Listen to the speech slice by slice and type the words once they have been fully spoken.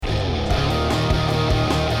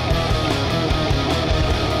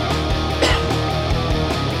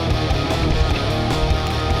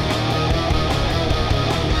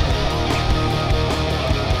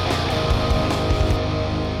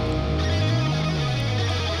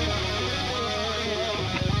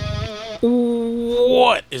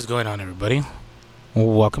What is going on, everybody?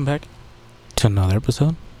 Welcome back to another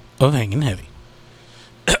episode of Hanging Heavy.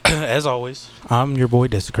 As always, I'm your boy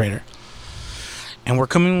Desecrator, and we're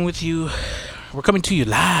coming to you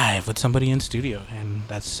live with somebody in studio, and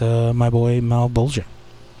that's my boy Mal Bulger.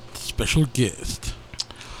 Special guest.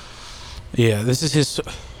 Yeah, this is his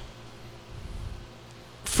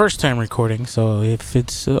first time recording, so if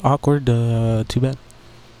it's awkward, too bad.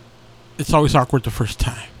 It's always awkward the first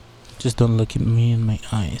time. Just don't look at me in my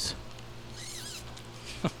eyes.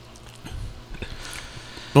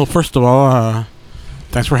 Well, first of all,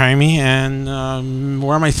 thanks for having me. And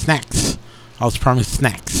where are my snacks? I was promised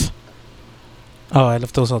snacks. Oh, I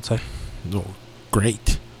left those outside. Oh,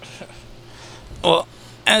 great. Well,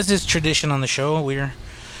 as is tradition on the show, we're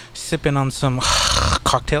sipping on some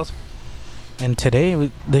cocktails. And today,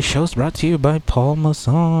 the show's brought to you by Paul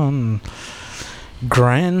Masson.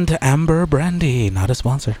 Grand Amber Brandy, not a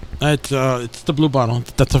sponsor. It's the blue bottle.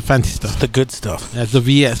 That's the fancy stuff. It's the good stuff. That's the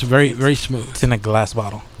VS. Very, very smooth. It's in a glass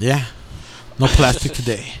bottle. Yeah. No plastic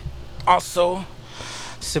today. Also,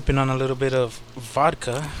 sipping on a little bit of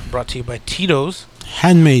vodka, brought to you by Tito's.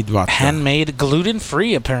 Handmade vodka. Handmade,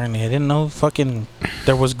 gluten-free, apparently. I didn't know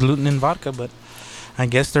there was gluten in vodka, but I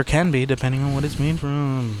guess there can be, depending on what it's made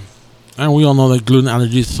from. And we all know that gluten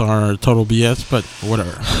allergies are total BS, but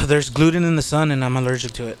whatever. There's gluten in the sun, and I'm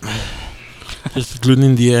allergic to it. There's gluten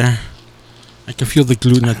in the air. I can feel the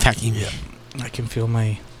gluten attacking me. I can feel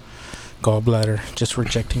my gallbladder just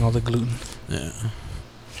rejecting all the gluten. Yeah.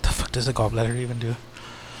 What the fuck does a gallbladder even do?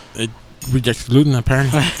 It rejects gluten,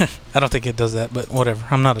 apparently. I don't think it does that, but whatever.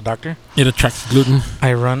 I'm not a doctor. It attracts gluten.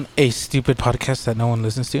 I run a stupid podcast that no one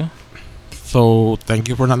listens to. So, thank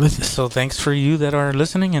you for not listening. So, thanks for you that are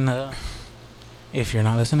listening, and if you're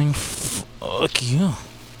not listening, fuck you.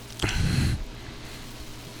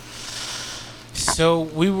 So,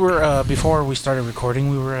 we were, before we started recording,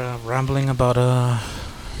 we were rambling about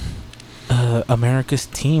America's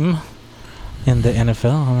team in the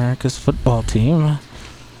NFL, America's football team,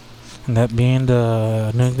 and that being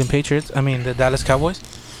the New England Patriots, the Dallas Cowboys.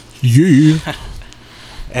 Yeah.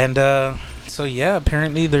 And, so yeah,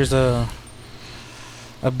 apparently there's a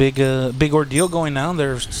big ordeal going on.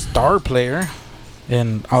 Their star player,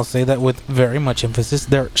 and I'll say that with very much emphasis,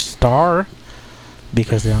 their star,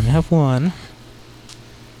 because they only have one.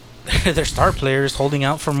 Their star player is holding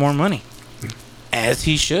out for more money, as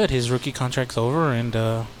he should. His rookie contract's over, and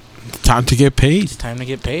Time to get paid. it's time to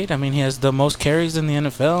get paid. He has the most carries in the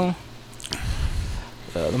NFL,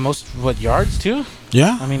 the most yards too.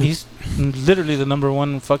 Yeah. He's literally the number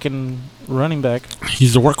one fucking running back.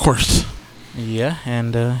 He's the workhorse. Yeah,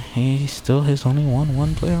 and he still has only won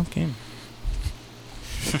one playoff game.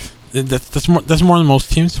 That's more than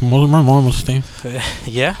most teams. More than most teams.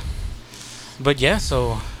 Yeah. But yeah,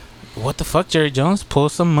 so what the fuck, Jerry Jones? Pull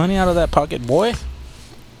some money out of that pocket, boy.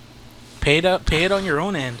 Pay it on your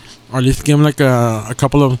own end. Or at least give him like a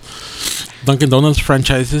couple of Dunkin' Donuts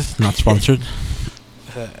franchises, not sponsored.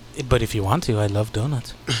 But if you want to, I love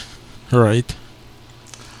donuts. Right.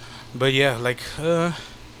 But yeah,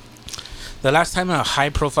 the last time a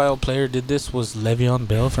high-profile player did this was Le'Veon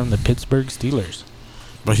Bell from the Pittsburgh Steelers.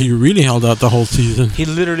 But he really held out the whole season. He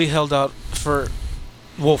literally held out for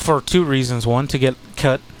two reasons. One, to get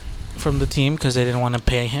cut from the team because they didn't want to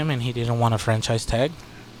pay him and he didn't want a franchise tag.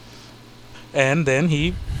 And then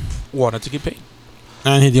he wanted to get paid.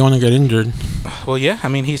 And he didn't want to get injured. Well, yeah.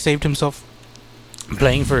 He saved himself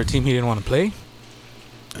playing for a team he didn't want to play.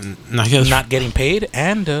 And now he has not getting paid,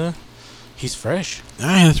 and he's fresh. He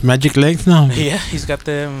has magic legs now. Yeah, he's got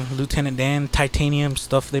the Lieutenant Dan titanium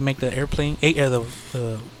stuff they make the airplane,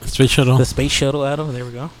 the space shuttle. The space shuttle out of. There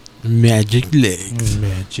we go. Magic legs.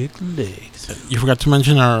 Magic legs. You forgot to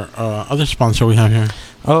mention our other sponsor we have here.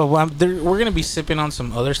 Oh, well, we're gonna be sipping on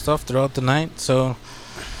some other stuff throughout the night. So,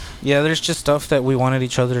 yeah, there's just stuff that we wanted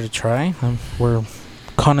each other to try. We're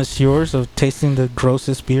connoisseurs of tasting the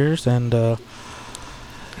grossest beers, and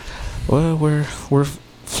we're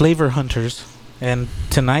flavor hunters. And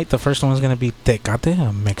tonight, the first one is gonna be Tecate,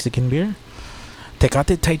 a Mexican beer.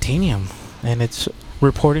 Tecate Titanium, and it's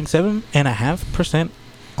reporting 7.5%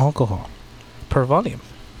 alcohol per volume.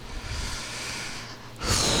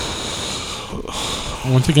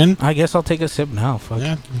 Once again, I guess I'll take a sip now. Fuck.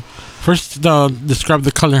 Yeah. First, describe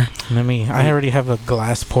the color. I already have a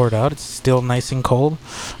glass poured out. It's still nice and cold.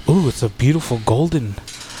 Ooh, it's a beautiful golden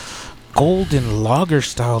lager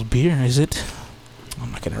style beer. Is it?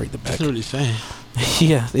 I'm not gonna read the back. That's what he's saying.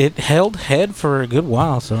 Yeah, it held head for a good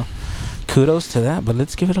while, so kudos to that. But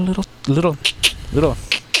let's give it a little.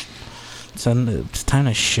 It's time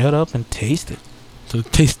to shut up and taste it. So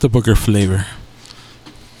taste the booger flavor.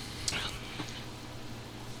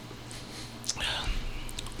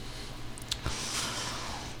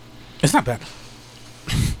 It's not bad.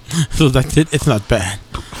 So that's it. It's not bad.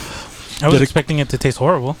 I was Did it- expecting it to taste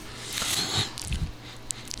horrible.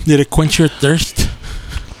 Did it quench your thirst?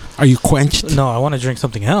 Are you quenched? No, I want to drink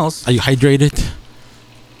something else. Are you hydrated?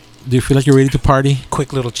 Do you feel like you're ready to party?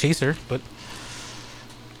 Quick little chaser, but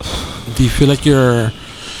Do you feel like you're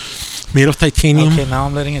made of titanium? okay, now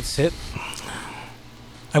I'm letting it sit.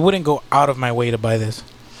 I wouldn't go out of my way to buy this.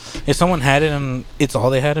 If someone had it and it's all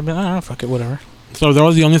they had, I'd be like, oh, fuck it, whatever. So if that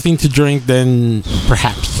was the only thing to drink, then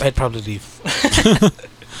perhaps. I'd probably leave.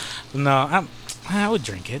 No, I would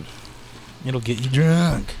drink it. It'll get you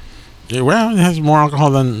drunk. Yeah, well, it has more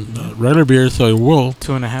alcohol than regular beer, so it will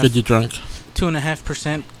 2.5. get you drunk.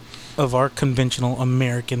 2.5% of our conventional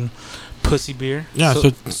American pussy beer. Yeah,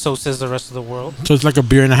 so says the rest of the world. So it's like a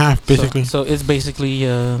beer and a half, basically. So it's basically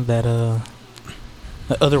that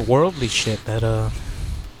otherworldly shit, that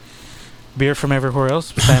beer from everywhere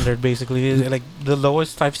else standard. Basically, is like the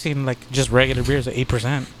lowest I've seen, like just regular beer is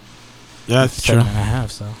 8%. Yeah, that's true.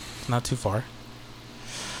 7.5, so not too far.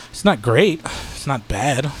 It's not great. It's not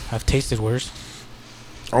bad. I've tasted worse.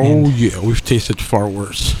 Oh yeah, we've tasted far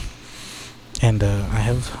worse. And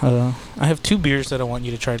I have 2 beers that I want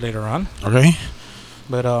you to try later on. Okay.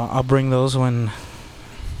 But I'll bring those when.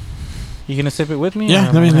 You gonna sip it with me?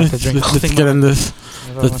 Yeah, let's get in this.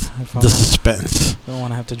 The suspense. I don't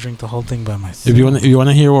want to have to drink the whole thing by myself. If you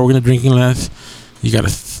wanna hear what we're gonna drink in last, you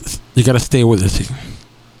gotta stay with us.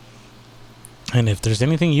 And if there's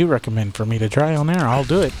anything you recommend for me to try on there, I'll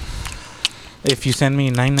do it. If you send me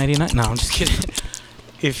 $9.99, no, I'm just kidding.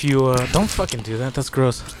 If you don't fucking do that, that's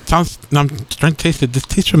gross. Sounds. No, I'm trying to taste it. This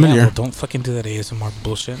tastes familiar. Yeah, well, don't fucking do that ASMR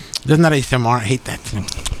bullshit. That's not ASMR. I hate that.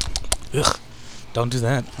 Ugh. Don't do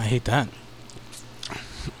that. I hate that.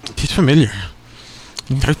 It tastes familiar.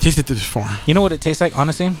 I've tasted this before. You know what it tastes like,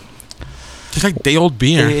 honestly? It's like day old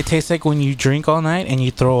beer. It tastes like when you drink all night and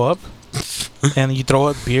you throw up. And you throw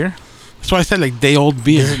up beer. That's why I said like day old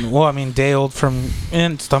beer. Well, I mean, day old from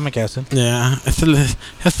and stomach acid. Yeah, it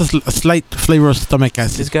has a slight flavor of stomach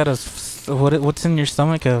acid. It's got what's in your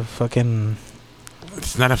stomach? A fucking.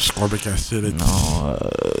 It's not ascorbic acid. It's I'm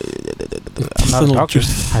not a little doctor,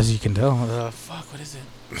 juice. as you can tell. Fuck, what is it?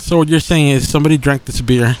 So what you're saying is somebody drank this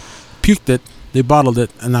beer, puked it, they bottled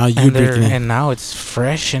it, and now you're drinking it. And now it's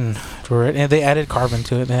fresh and they added carbon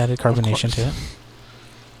to it. They added carbonation to it.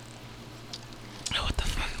 What the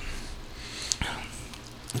fuck?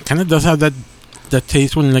 It kind of does have that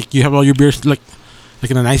taste when like you have all your beers like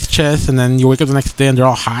in a nice chest, and then you wake up the next day and they're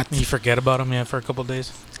all hot. You forget about them, for a couple of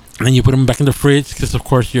days. And then you put them back in the fridge because of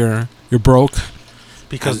course you're broke.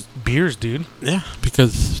 Because beers, dude. Yeah,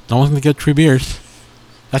 because no one's gonna get 3 beers.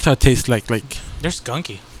 That's how it tastes like. They're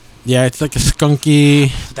skunky. Yeah, it's like a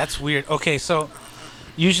skunky. That's weird. Okay, so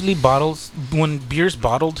usually when beer's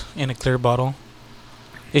bottled in a clear bottle,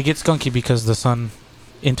 it gets skunky because the sun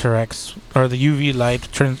interacts, or the UV light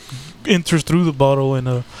enters through the bottle,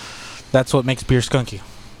 and that's what makes beer skunky.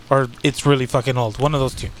 Or it's really fucking old. One of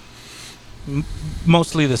those two.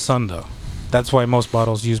 Mostly the sun, though. That's why most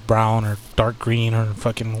bottles use brown or dark green or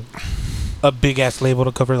fucking a big ass label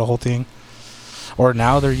to cover the whole thing. Or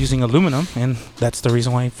now they're using aluminum, and that's the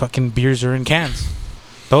reason why fucking beers are in cans.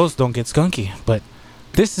 Those don't get skunky, but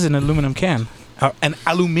this is an aluminum can. An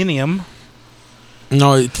aluminium.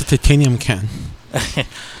 No, it's a titanium can.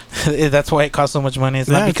 That's why it costs so much money. It's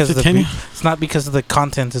not because of the it's not because of the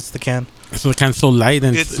content. It's the can. So the can's so light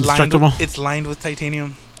and it's indestructible. It's lined with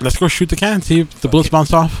titanium. Let's go shoot the can. See if the bullets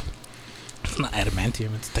bounce off. It's not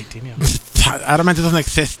adamantium. It's titanium. Adamantium doesn't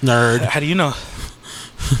exist, nerd. How do you know?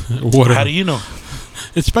 Whatever. How do you know?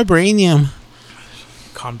 It's vibranium.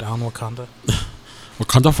 Calm down, Wakanda.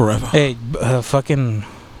 Wakanda forever. Hey, fucking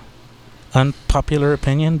unpopular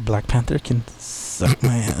opinion. Black Panther can suck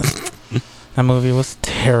my ass. That movie was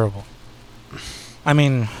terrible. I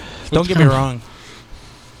mean, don't get me wrong.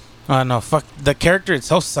 No, fuck. The character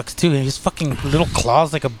itself sucks too. His fucking little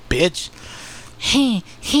claws like a bitch.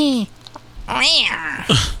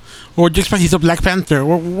 What do you expect? He's a Black Panther.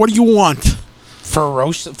 What do you want?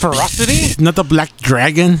 Ferocity? Not the Black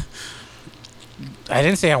Dragon. I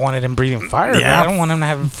didn't say I wanted him breathing fire. Yeah. I don't want him to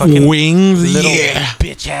have fucking wings. little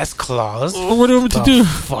bitch ass claws. What do you want to do?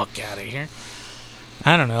 Fuck out of here.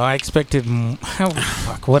 I don't know. I expected.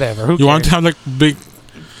 Fuck, whatever. Who cares? You want to have like big.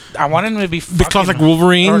 I wanted him to be big claws like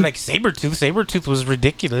Wolverine or like Sabretooth. Sabretooth was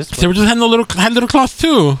ridiculous. Sabretooth had little claws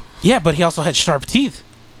too. Yeah, but he also had sharp teeth.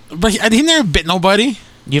 But he never bit nobody.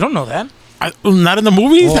 You don't know that. Not in the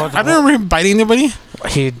movies. I don't remember him biting anybody.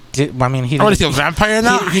 He did. I mean, he. I want to see a vampire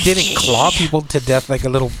now. He didn't claw people to death like a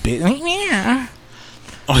little bit.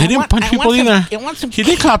 Oh, he didn't punch people either. He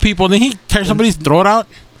did claw people. Then he tear somebody's throat out.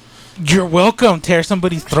 You're welcome. Tear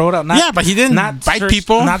somebody's throat out. Not, yeah, but he didn't not bite search,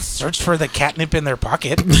 people. Not search for the catnip in their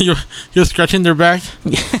pocket. You're scratching their back.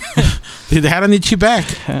 They had an itchy back.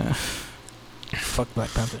 Fuck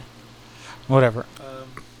Black Panther. Whatever.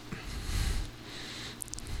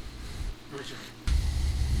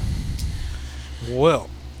 Well,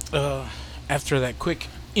 after that quick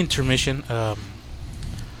intermission,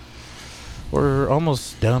 we're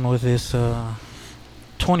almost done with this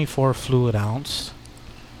 24 fluid ounce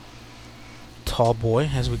tall boy,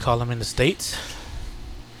 as we call him in the States.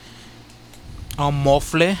 Un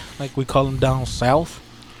mofle, like we call him down south,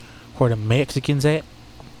 where the Mexicans at.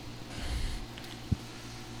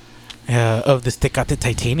 Of this Tecate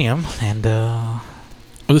Titanium, and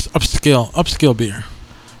This upscale beer.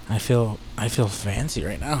 I feel fancy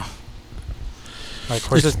right now. Like,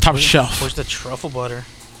 where's It's the top shelf. Where's the truffle butter?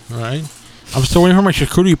 All right. I'm still waiting for my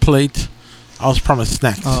charcuterie plate. I was promised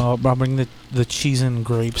snacks. I'll bring the cheese and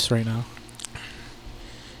grapes right now.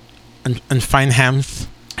 And fine hams.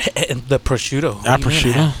 And the prosciutto.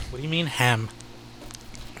 Prosciutto. What do you mean ham?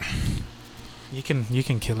 You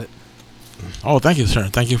can kill it. Oh, thank you, sir.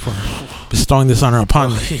 Thank you for bestowing this honor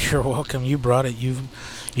upon me. You're welcome. You brought it. You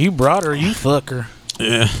brought her. You fuck her.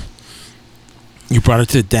 Yeah. You brought her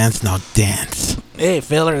to the dance. Now dance. Hey,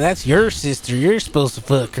 feller, that's your sister. You're supposed to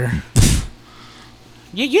fuck her.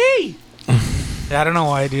 Yee. I don't know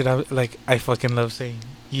why, dude. I fucking love saying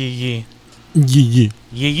yee. Yee.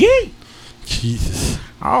 Jesus.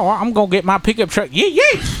 Oh, I'm gonna get my pickup truck. Yee.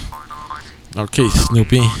 Okay,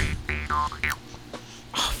 Snoopy.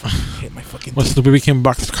 Hit my fucking. What Snoopy became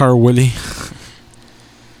Boxcar Willie?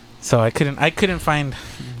 So I couldn't find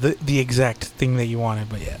the exact thing that you wanted,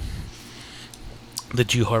 but yeah. The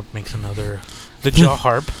Jew harp makes another. The jaw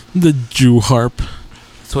harp. The Jew harp.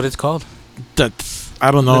 That's what it's called. That's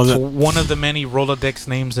I don't know. That's That one of the many Rolodex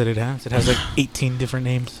names that it has. It has like 18 different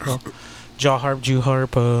names. So, jaw harp, Jew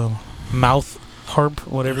harp, mouth harp,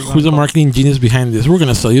 whatever. Who's the marketing genius behind this? We're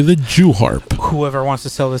gonna sell you the Jew harp. Whoever wants to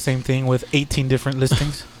sell the same thing with 18 different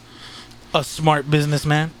listings. A smart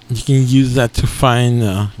businessman. You can use that to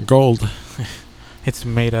find gold. It's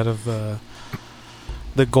made out of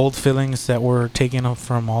the gold fillings that were taken up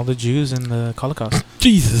from all the Jews in the Holocaust.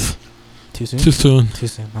 Jesus. Too soon? Too soon. Too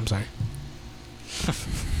soon. I'm sorry.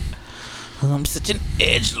 I'm such an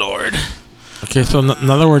edgelord. Okay, so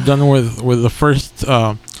now that we're done with the first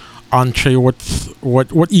entree,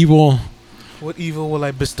 what evil? What evil will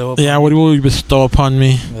I bestow upon Yeah, what will you bestow upon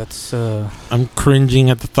me? That's I'm cringing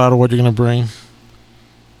at the thought of what you're gonna bring.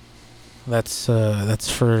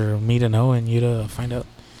 that's for me to know and you to find out.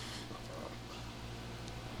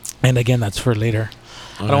 And again, that's for later.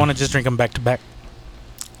 I don't want to just drink them back to back.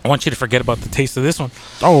 I want you to forget about the taste of this one.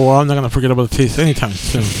 Oh, well, I'm not gonna forget about the taste anytime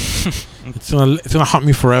soon. It's gonna haunt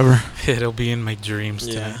me forever. It'll be in my dreams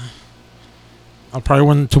tonight. I'll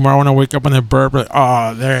probably tomorrow when I wake up and I burp, like,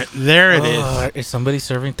 oh, there it is. Is somebody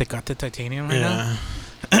serving Tecate Titanium right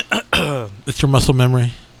now? It's your muscle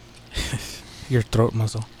memory. Your throat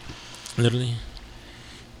muscle. Literally.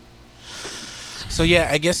 So yeah,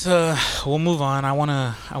 I guess we'll move on. I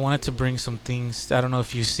wanted to bring some things. I don't know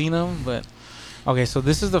if you've seen them, but okay. So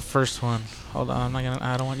this is the first one. Hold on,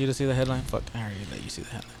 I don't want you to see the headline. Fuck, I already let you see the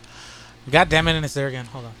headline. God damn it, and it's there again.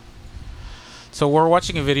 Hold on. So we're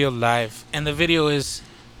watching a video live, and the video is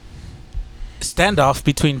standoff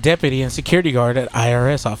between deputy and security guard at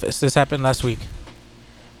IRS office. This happened last week.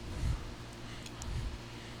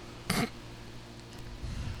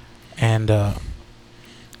 And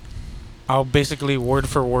I'll basically word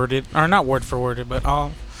for word it, or not word for word it, but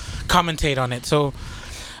I'll commentate on it. So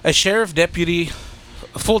a sheriff deputy,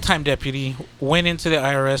 a full-time deputy, went into the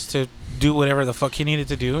IRS to do whatever the fuck he needed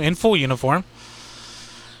to do in full uniform.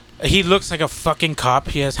 He looks like a fucking cop.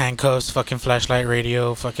 He has handcuffs, fucking flashlight,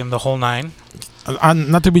 radio, fucking the whole nine.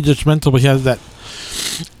 Not to be judgmental, but he has that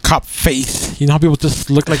cop face. You know how people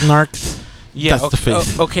just look like narcs? Yeah, that's the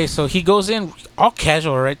face. Okay, so he goes in all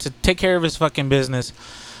casual, right, to take care of his fucking business.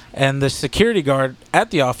 And the security guard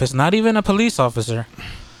at the office, not even a police officer,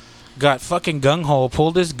 got fucking gung-ho,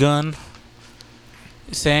 pulled his gun,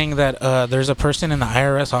 saying that there's a person in the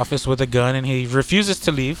IRS office with a gun, and he refuses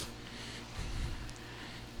to leave.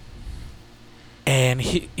 And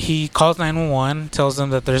he calls 911, tells them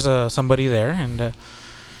that there's somebody there, and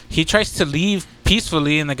he tries to leave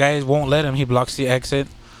peacefully, and the guy won't let him. He blocks the exit.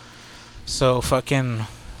 So fucking,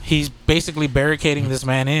 he's basically barricading this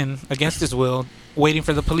man in against his will, waiting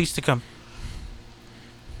for the police to come.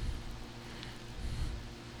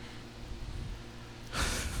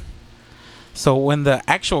 So when the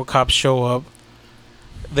actual cops show up,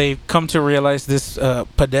 they come to realize this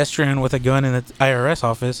pedestrian with a gun in the IRS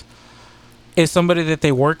office is somebody that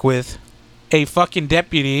they work with, a fucking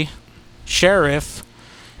deputy, sheriff.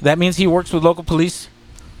 That means he works with local police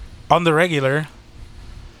on the regular.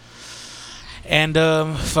 And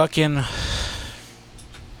fucking.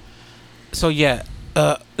 So yeah,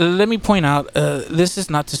 let me point out, this is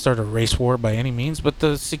not to start a race war by any means, but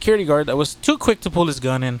the security guard that was too quick to pull his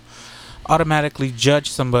gun and automatically judge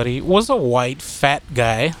somebody was a white, fat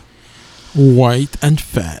guy. White and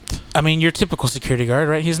fat. I mean, your typical security guard,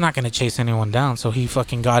 right? He's not going to chase anyone down, so he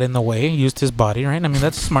fucking got in the way, used his body, right? I mean,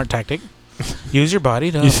 that's a smart tactic. Use your body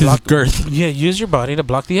to Use his girth. Yeah, use your body to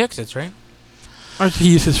block the exits, right? Actually,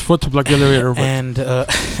 he used his foot to block the elevator. And,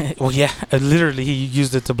 well, yeah, literally, he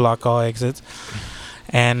used it to block all exits.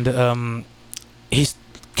 And he's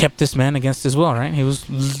kept this man against his will, right? He was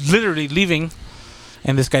literally leaving,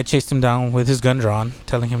 and this guy chased him down with his gun drawn,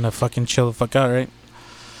 telling him to fucking chill the fuck out, right?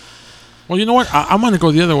 Well, you know what? I'm going to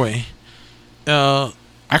go the other way.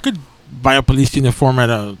 I could buy a police uniform at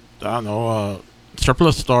a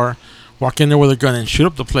surplus store, walk in there with a gun and shoot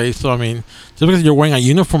up the place. So, I mean, just because you're wearing a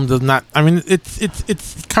uniform does not... I mean, it's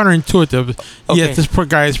counterintuitive. Okay. Yes, this poor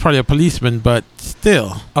guy is probably a policeman, but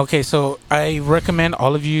still. Okay, so I recommend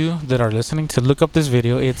all of you that are listening to look up this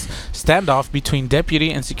video. It's standoff between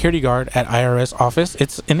deputy and security guard at IRS office.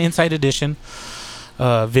 It's an Inside Edition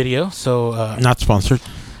video, so... Not sponsored.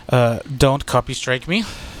 Don't copy strike me.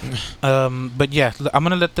 But yeah, I'm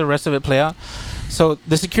going to let the rest of it play out. So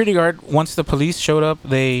the security guard, once the police showed up,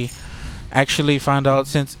 they actually found out,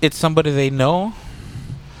 since it's somebody they know,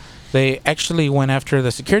 they actually went after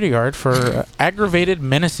the security guard for aggravated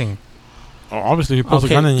menacing. Oh, obviously he pulls a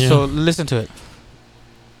gun in you. So listen to it.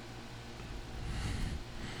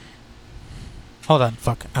 Hold on,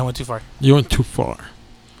 fuck, I went too far. You went too far.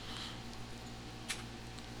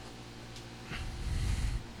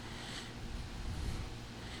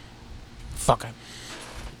 Fuck it.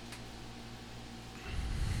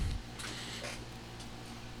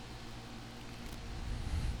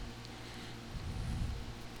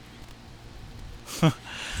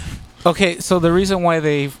 Okay, so the reason why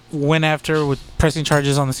they went after with pressing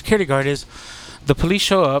charges on the security guard is the police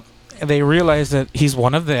show up and they realize that he's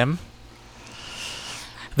one of them.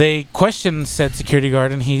 They question said security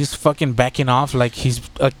guard and he's fucking backing off like he's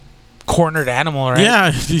a cornered animal, right? Yeah,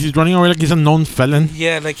 he's running away like he's a known felon.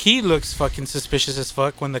 Yeah, like he looks fucking suspicious as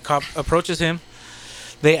fuck. When the cop approaches him,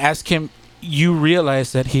 they ask him, you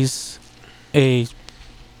realize that he's a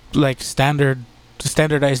like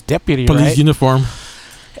standardized deputy, Police right? uniform.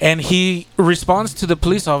 And he responds to the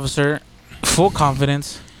police officer, full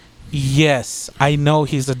confidence, yes, I know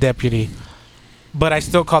he's a deputy, but I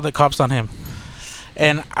still call the cops on him.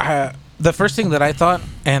 And the first thing that I thought,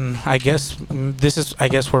 and I guess this is,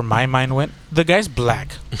 where my mind went, the guy's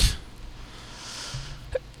black.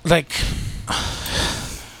 Like...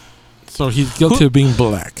 So he's guilty of being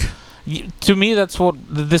black. To me, that's what...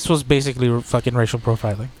 This was basically fucking racial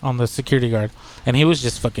profiling on the security guard. And he was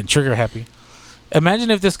just fucking trigger happy.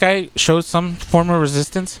 Imagine if this guy showed some form of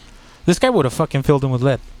resistance. This guy would have fucking filled him with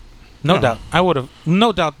lead. No doubt.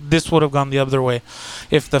 No doubt this would have gone the other way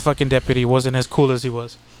if the fucking deputy wasn't as cool as he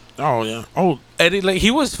was. Oh, yeah. Oh. And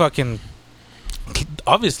he was fucking...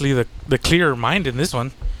 Obviously the clearer mind in this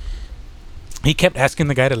one. He kept asking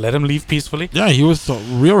the guy to let him leave peacefully. Yeah, he was so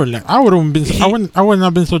real relaxed. I wouldn't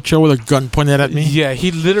have been so chill with a gun pointed at me. Yeah,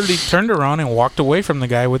 he literally turned around and walked away from the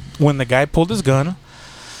guy when the guy pulled his gun.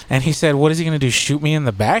 And he said, what is he going to do, shoot me in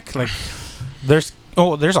the back? Like, there's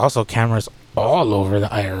also cameras all over the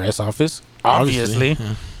IRS office, obviously.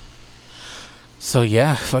 Yeah. So,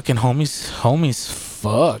 yeah, fucking homies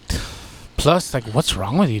fucked. Plus, like, what's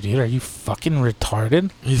wrong with you, dude? Are you fucking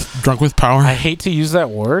retarded? He's drunk with power. I hate to use that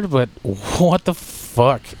word, but what the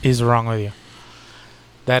fuck is wrong with you?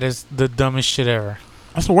 That is the dumbest shit ever.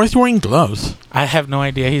 So why is he wearing gloves? I have no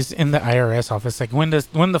idea. He's in the IRS office. Like, when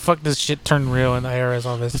the fuck does shit turn real in the IRS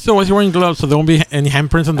office? So why is he wearing gloves? So there won't be any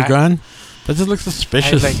handprints on the gun? That just looks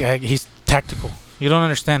suspicious. He's tactical. You don't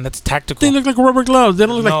understand. That's tactical. They look like rubber gloves. They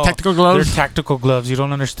don't look like tactical gloves. They're tactical gloves. You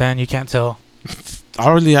don't understand. You can't tell.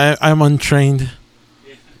 Obviously, I'm untrained.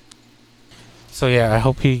 So, yeah, I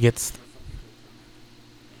hope he gets...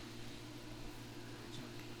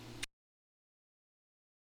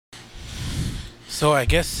 So I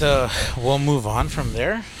guess we'll move on from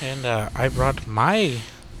there. And I brought my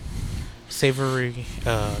savory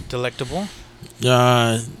delectable.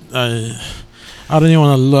 I don't even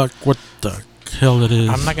want to look what the hell it is.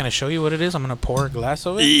 I'm not going to show you what it is. I'm going to pour a glass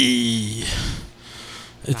of it.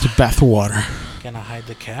 It's bath water. Going to hide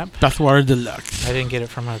the cap. Bath water deluxe. I didn't get it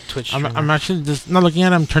from a Twitch streamer. I'm actually just not looking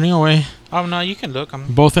at it. I'm turning away. Oh, no, you can look.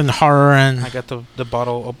 Both in horror and... I got the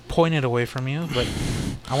bottle pointed away from you, but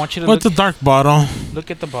I want you to Well, it's a dark bottle. look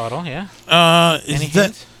at the bottle. Yeah. Is Any that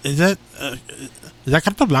hints? is that is that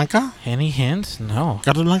Carta Blanca? Any hints? No.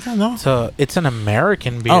 Carta Blanca? No. So it's an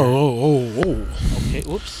American beer. Oh. Okay.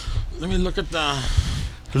 Whoops. Let me look at the.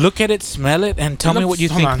 Look at it, smell it, and tell me what you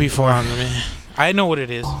Hold think on, before. hold on, let me. I know what it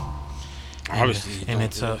is. Obviously, And don't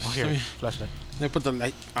it's do this. here, Let me, flashlight. let me put the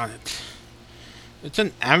light on it. It's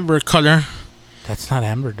an amber color. That's not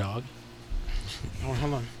amber, dog. Oh,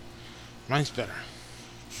 hold on. Mine's better.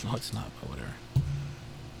 No, it's not. But whatever.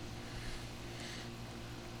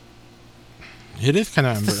 It is kind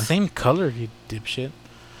of It's amber. the same color, you dipshit.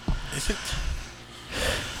 Is it?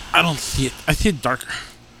 I don't see it. I see it darker.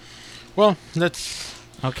 Well, let's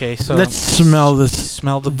Okay, so let's smell this.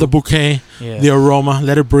 smell The bouquet, yeah. the aroma.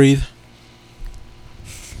 Let it breathe.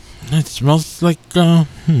 It smells like.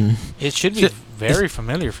 It should be Is it- very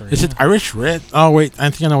familiar for you. Is it Irish red? Oh wait, I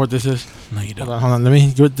think I know what this is. No, you don't. Hold on. Let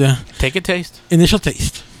me give it the Take a taste. initial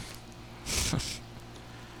taste.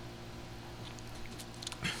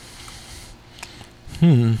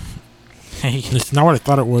 Hey, It's not what I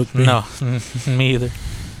thought it would be. no, me either.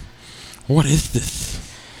 What is this?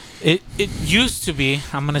 It used to be.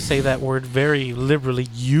 I'm gonna say that word very liberally.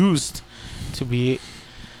 Used to be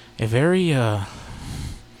a very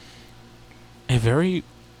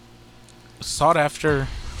sought after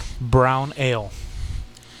brown ale.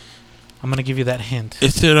 I'm gonna give you that hint.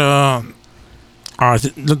 Is it is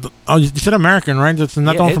it you said American, right? That's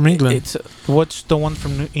not the one from England. It's what's the one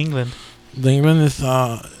from New England? The England is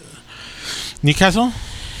Newcastle.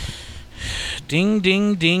 Ding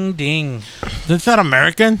ding ding ding. That's not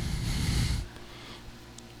American.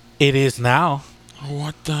 It is now.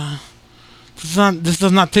 What the? This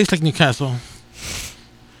does not taste like Newcastle.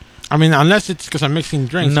 I mean, unless it's because I'm mixing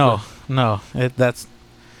drinks. No. That's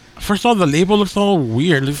but first of all, the label looks all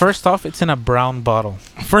weird. first off. It's in a brown bottle.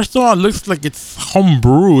 First of all, it looks like it's home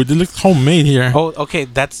brewed. It looks homemade here. Oh, okay.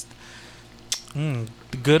 That's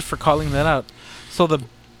good for calling that out. So the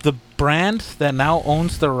brand that now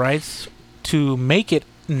owns the rights to make it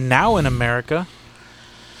now in America.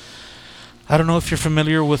 I don't know if you're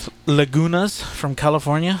familiar with Lagunas from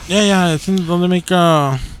California. Yeah. It's in, they make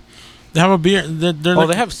they have a beer. They're Oh, like,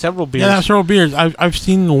 they have several beers. Yeah, they have several beers. I've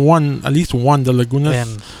seen one, at least one, the Laguna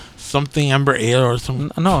and something amber ale or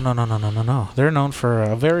something. no. They're known for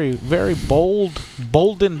a very, very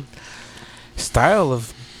bolden style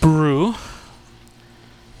of brew.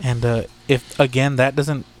 And if again that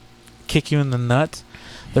doesn't kick you in the nuts,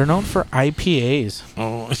 they're known for IPAs.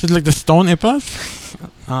 Oh, is it like the Stone IPAs?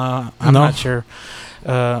 I'm No. not sure,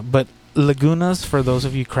 but Lagunas, for those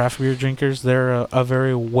of you craft beer drinkers, they're a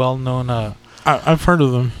very well-known I've heard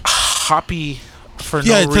of them. hoppy for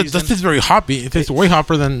Yeah, no it reason. tastes very hoppy. It tastes way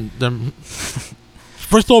hoppier than them.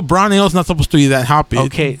 First of all, brown ale is not supposed to be that hoppy.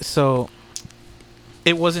 Okay, so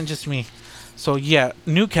it wasn't just me. So yeah,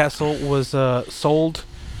 Newcastle was sold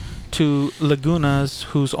to Lagunas,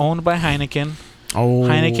 who's owned by Heineken. Oh.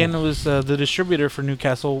 Heineken was the distributor for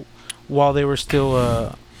Newcastle while they were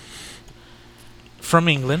still from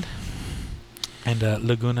England, and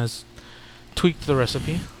Lagunas tweaked the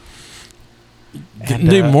recipe.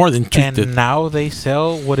 They more than tweaked And it. now they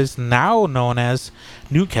sell what is now known as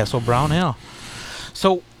Newcastle Brown Ale.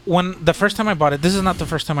 So when the first time I bought it, this is not the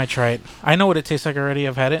first time I tried it. I know what it tastes like already.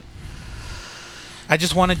 I've had it. I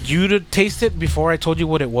just wanted you to taste it before I told you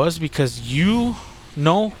what it was, because you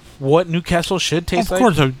know what Newcastle should taste Of like.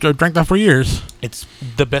 course, I've drank that for years. It's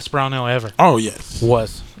the best brown ale ever. Oh, yes.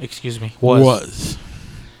 Was. Excuse me. Was.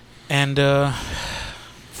 And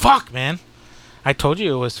fuck, man. I told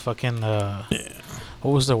you it was fucking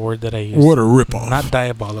what was the word that I used? What a ripoff. Not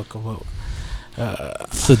diabolical.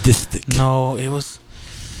 Sadistic. No, it was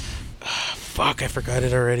fuck, I forgot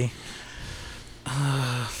it already.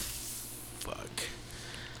 Fuck.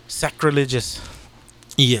 Sacrilegious.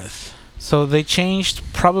 Yes. So they changed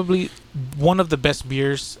probably one of the best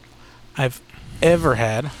beers I've ever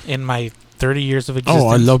had in my 30 years of existence. Oh,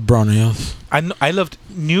 I love brown ales. I loved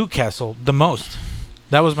Newcastle the most.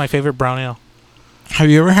 That was my favorite brown ale. Have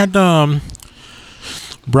you ever had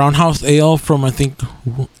Brown House Ale from, I think,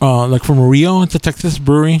 like from Rio? It's a Texas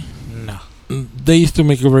brewery. No. They used to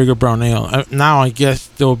make a very good brown ale. Now I guess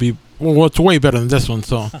they'll be, well, it's way better than this one,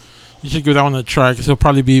 so you should give that one a try, because it'll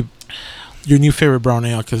probably be your new favorite brown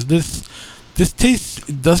ale, because this tastes,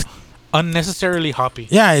 it does, Unnecessarily hoppy.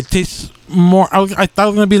 yeah, it tastes more, I thought it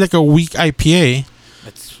was going to be like a weak IPA.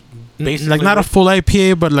 It's basically Like not a what- full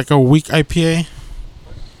IPA, but like a weak IPA.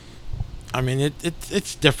 I mean,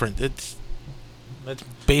 it's different. That's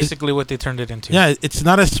basically what they turned it into. Yeah, it's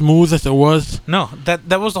not as smooth as it was. No,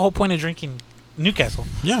 that was the whole point of drinking Newcastle.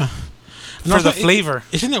 Yeah. And for also, the flavor.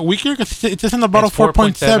 Isn't it weaker? Because it says in the bottle It's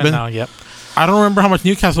 4.7 now. Yep. I don't remember how much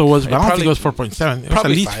Newcastle was, but It I don't think probably- it was 4.7. It was at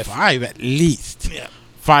probably least 5. 5, at least. Yeah.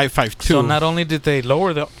 5.52. So not only did they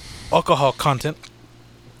lower the alcohol content,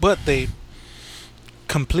 but they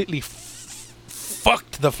completely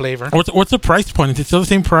fucked the flavor. What's the price point? Is it still the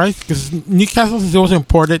same price? Because Newcastle is also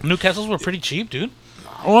imported. Newcastle's were pretty cheap, dude.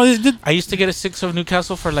 Well, it did. I used to get a 6 of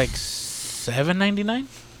Newcastle for like $7.99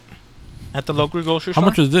 at the local grocery How store.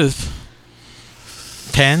 much was this?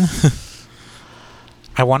 10.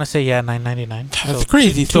 I want to say $9.99. That's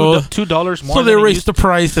crazy. So $2 more. so they than it raised used- the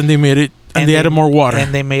price and they made it, and they added more water.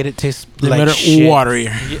 and they made it taste They like made it shit.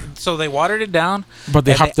 waterier, Yeah, so they watered it down, but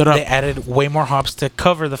they and hopped it up They added way more hops to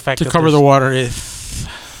cover the fact to that cover the there's- water. Is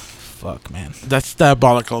Fuck, man. that's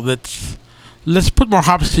diabolical. Let's put more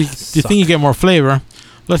hops. So you think you get more flavor?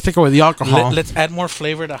 Let's take away the alcohol. Let's add more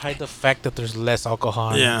flavor to hide the fact that there's less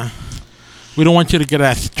alcohol. in it. Yeah. We don't want you to get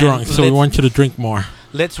ass drunk, so we let's- want you to drink more.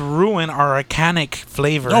 Let's ruin our organic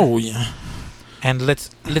flavor. Oh yeah. And let's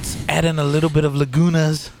add in a little bit of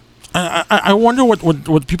Lagunas. I wonder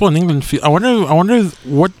what people in England feel. I wonder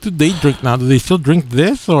what do they drink now? Do they still drink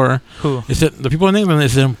this, or Who? is it the people in England?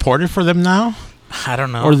 Is it imported for them now, I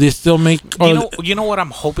don't know. or do they still make? You know what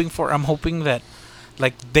I'm hoping for? I'm hoping that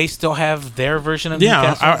like they still have their version of yeah,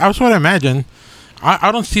 Newcastle. that's what I imagine.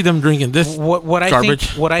 I don't see them drinking this. What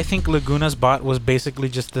garbage. I think Lagunas bought was basically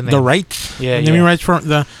just the name. The rights, Yeah, naming yeah. rights from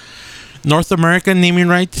the North American naming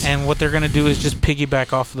rights. And what they're gonna do is just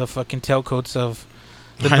piggyback off the fucking tailcoats of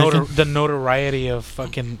the Heineken? the notoriety of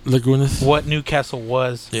fucking Lagunas. what Newcastle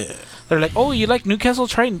was. Yeah, They're like, oh, you like Newcastle?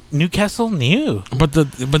 Try Newcastle New. but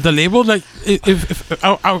the label, like if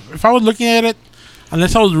I was looking at it,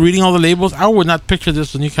 unless I was reading all the labels, I would not picture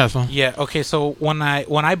this with Newcastle. Yeah. Okay. So when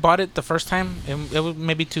I bought it the first time, it was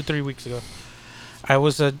maybe 2-3 weeks ago. I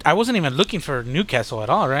wasn't even looking for Newcastle at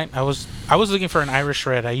all, right? I was looking for an Irish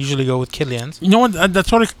red. I usually go with Killian's. You know what?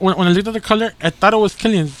 That's what when I looked at the color, I thought it was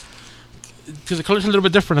Killian's because the color's a little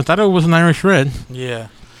bit different. I thought it was an Irish red. Yeah.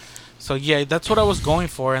 So yeah, that's what I was going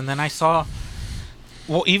for, and then I saw,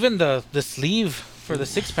 well, even the sleeve for the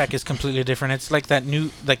 6-pack is completely different. It's like that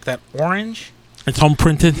orange, It's home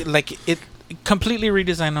printed. like it completely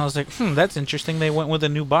redesigned. I was like, that's interesting. They went with a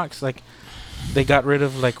new box. Like they got rid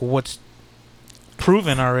of like what's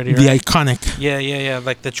proven already. The Right? iconic. Yeah,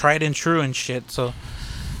 like the tried and true and shit. So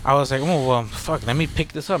I was like, oh well, fuck. Let me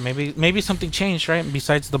pick this up. Maybe something changed, right?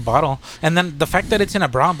 Besides the bottle, and then the fact that it's in a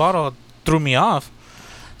brown bottle threw me off.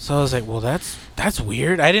 So I was like, well, that's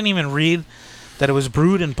weird. I didn't even read that it was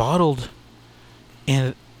brewed and bottled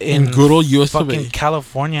in good old US of fucking A.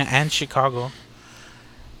 California and Chicago.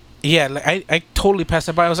 Yeah, like I totally passed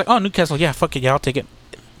it by. I was like, oh, Newcastle, yeah, fuck it, yeah, I'll take it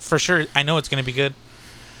for sure. I know it's gonna be good.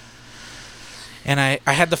 And I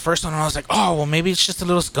had the first one, and I was like, oh, well, maybe it's just a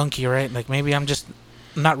little skunky, right? Like maybe I'm just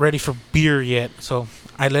not ready for beer yet. So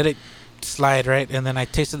I let it slide, right? And then I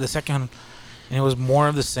tasted the second one, and it was more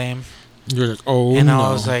of the same. You're like, oh And no.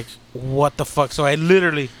 I was like, what the fuck? So I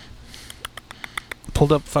literally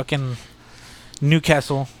pulled up fucking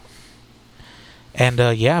Newcastle. And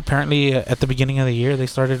yeah, apparently at the beginning of the year, they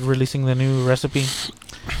started releasing the new recipe.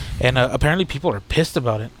 And apparently people are pissed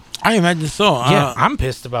about it. I imagine so. Yeah, I'm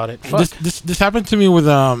pissed about it. Fuck. This happened to me with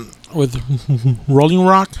Rolling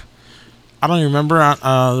Rock. I don't remember.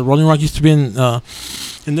 The Rolling Rock used to be in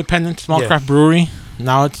independent small Yeah. craft brewery.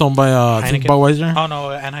 Now it's owned by I think Heineken? Budweiser. Oh, no,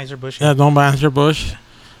 Anheuser-Busch. Yeah, it's owned by Anheuser-Busch,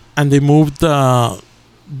 and they moved all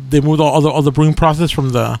the brewing process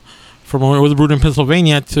from when it was brewed in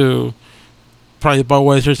Pennsylvania to probably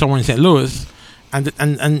Budweiser somewhere in St. Louis, and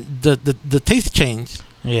the taste changed.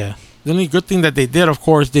 Yeah. The only good thing that they did, of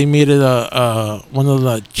course, they made it one of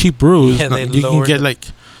the cheap brews. Yeah, they You can lowered get the- like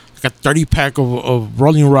a 30-pack of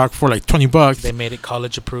Rolling Rock for like $20. They made it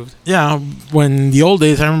college approved. Yeah, when in the old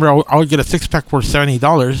days, I remember I would get a 6-pack for $70.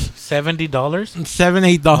 $70?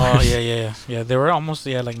 $7-8. Oh, yeah. They were almost,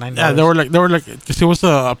 like $9. Yeah, they were like, because it was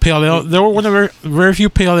a pale ale. They were one of the very few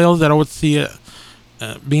pale ales that I would see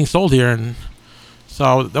being sold here, and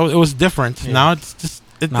so it was different. Yeah. Now it's just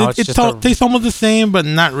it tastes almost the same, but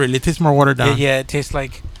not really. It tastes more watered down. Yeah, it tastes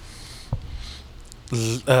like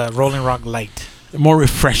Rolling Rock Light. More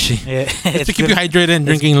refreshing. Yeah, It's to keep you hydrated and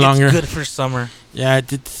drinking longer. It's good for summer. Yeah,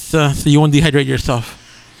 it's so you won't dehydrate yourself.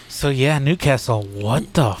 So yeah, Newcastle.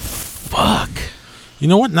 What the fuck? You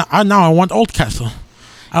know what? Now I want Old Castle.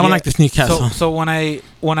 I don't Yeah, like this Newcastle. So when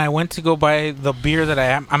I went to go buy the beer that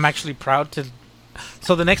I'm actually proud to.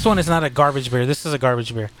 So the next one is not a garbage beer. This is a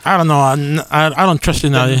garbage beer. I don't know. I don't trust you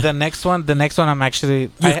now. The next one, I'm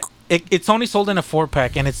actually. It's only sold in a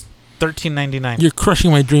 4-pack, and it's $13.99. You're crushing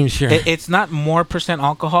my dreams here. It's not more %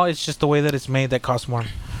 alcohol. It's just the way that it's made that costs more.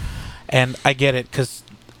 And I get it because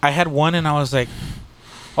I had one and I was like,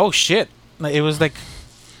 oh shit. Like, it was like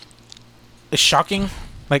shocking.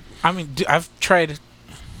 Like, I mean, I've tried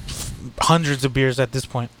hundreds of beers at this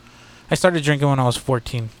point. I started drinking when I was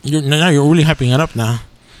 14. You're really hyping it up now.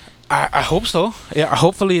 I hope so. Yeah,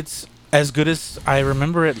 hopefully it's as good as I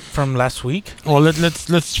remember it from last week. Well, let's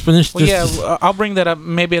finish Well, this. yeah, I'll bring that up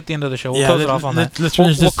maybe at the end of the show. We'll close it off on that. Let's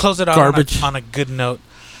finish We'll this close it out garbage. on a good note.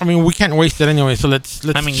 I mean, we can't waste it anyway, so let's.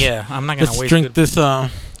 I mean, yeah, I'm not gonna let's waste drink good this swill.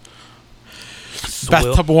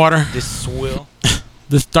 bathtub water. This swill.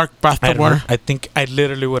 This dark bathtub water. I think I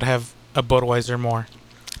literally would have a Budweiser more.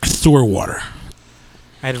 Sewer water.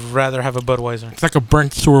 I'd rather have a Budweiser. It's like a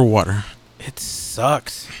burnt sewer water. It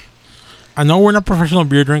sucks. I know we're not professional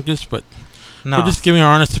beer drinkers, but No, we're just giving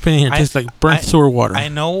our honest opinion here. It tastes like burnt sewer water. I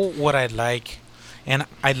know what I like, and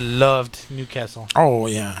I loved Newcastle. Oh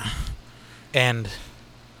yeah. And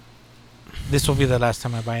this will be the last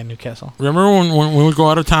time I buy a Newcastle. Remember when we would go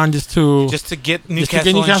out of town just to Get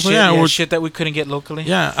Newcastle, Newcastle, and shit, yeah, shit that we couldn't get locally.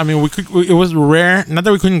 yeah. I mean, it was rare. Not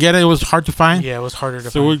that we couldn't get it. It was hard to find. Yeah, it was harder to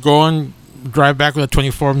So find. we'd go and drive back with a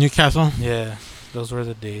 24 of Newcastle. Yeah, those were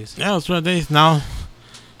the days. Yeah, those were the days. Now,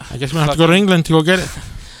 I guess we have to go to England to go get it.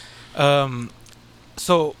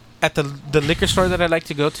 So at the liquor store that I like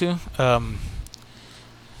to go to,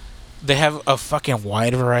 they have a fucking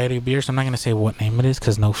wide variety of beers. I'm not gonna say what name it is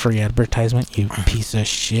because no free advertisement. You piece of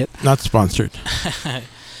shit. Not sponsored.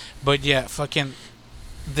 But yeah, fucking.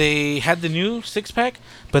 They had the new 6-pack,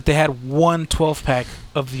 but they had one 12-pack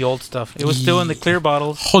of the old stuff. It was still in the clear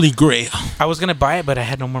bottles. Holy grail. I was gonna buy it, but I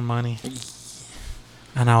had no more money.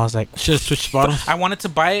 And I was like, Should have switched bottles. I wanted to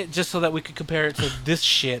buy it just so that we could compare it to this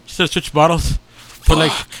shit. Should have switched bottles. Put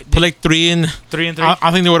like 3 in. 3 and 3.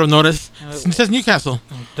 I think they would have noticed. It says Newcastle.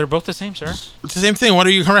 They're both the same, sir. It's the same thing. What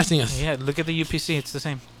are you harassing us? Yeah, look at the UPC. It's the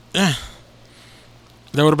same. Yeah.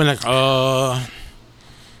 They would have been like,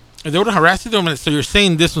 if they would have harassed you, they would have been like, so you're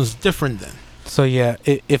saying this one's different then? So yeah,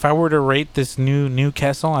 if I were to rate this new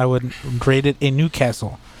Newcastle, I would rate it a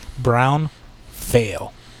Newcastle Brown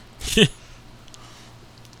fail.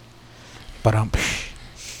 But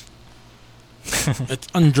It's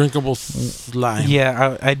undrinkable slime.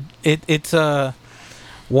 yeah, it's a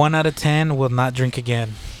 1 out of 10 will not drink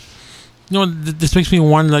again. You know, this makes me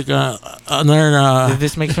want like another.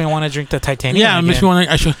 This makes me want to drink the titanium. Yeah, it makes me want.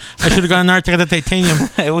 I should have gotten another ticket of titanium.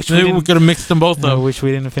 Maybe we could have mixed them both I up. wish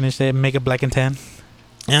we didn't finish it. Make a black and tan.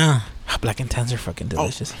 Yeah, Black and tans are fucking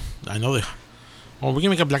delicious. I know they. Well, we can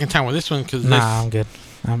make a black and tan with this one because Nah, I'm good.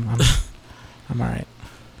 I'm all right.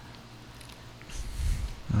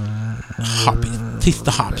 Hoppy. Taste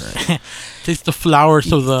the hops. Taste the flowers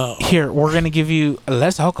of the. Here, we're gonna give you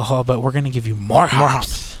less alcohol, but we're gonna give you more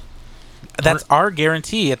hops. That's our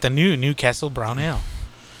guarantee at the new Newcastle Brown Ale.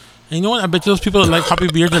 And you know what? I bet those people that like hoppy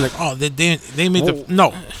beer, they're like, oh, they made the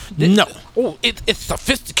no. Oh, it's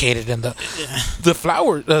sophisticated and the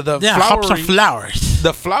flower Hops are flowers.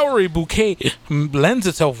 The flowery bouquet lends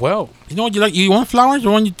itself well. You know what you like? You want flowers,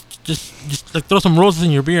 or want you just like throw some roses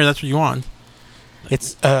in your beer? That's what you want.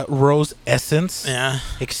 It's rose essence. Yeah.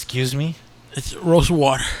 Excuse me. It's rose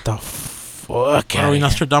water. The fuck. Are we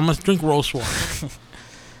Nostradamus? Drink rose water.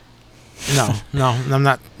 No, I'm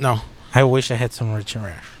not. No. I wish I had some rich and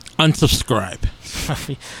rare. Unsubscribe.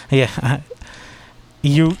 Yeah.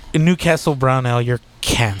 You Newcastle Brown Ale, you're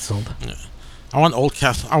canceled. Yeah. I want Old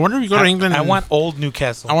Castle. I wonder if you go to England. I want old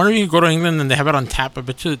Newcastle. I wonder if you go to England and they have it on tap. I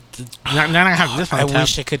bet you. Not gonna have this on I tap.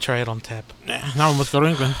 wish I could try it on tap. Yeah, now we must go to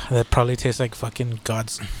England. That probably tastes like fucking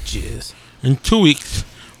God's jizz. In 2 weeks,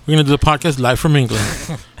 we're gonna do the podcast live from England.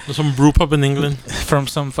 With some brew pub in England. From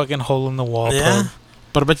some fucking hole in the wall. Yeah. pub.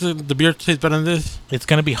 But I bet you the beer tastes better than this. It's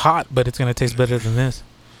gonna be hot, but it's gonna taste better than this.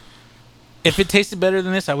 If it tasted better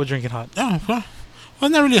than this, I would drink it hot. Yeah. Well, it's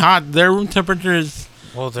not really hot. Their room temperature is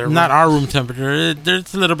Well, not our room temperature.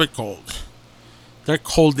 It's a little bit cold. They're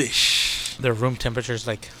coldish. Their room temperature is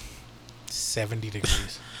like 70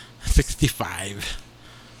 degrees. 65.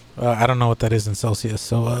 I don't know what that is in Celsius,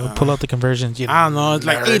 so pull out the conversions. I don't know. It's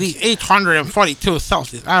like 842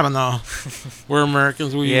 Celsius. I don't know. We're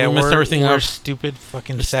Americans. We miss everything we're up. stupid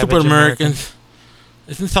fucking We're savage stupid Americans.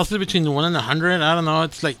 Isn't Celsius between 1 and 100? I don't know.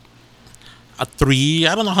 It's like a 3.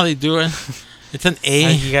 I don't know how they do it. It's an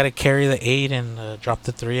A. You gotta carry the 8 and drop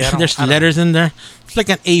the 3. There's letters in there. It's like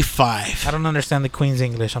an A5. I don't understand the Queen's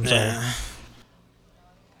English. I'm sorry. Yeah.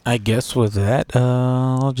 I guess with that,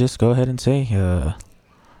 I'll just go ahead and say,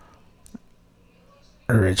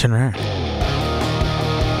 rich and rare.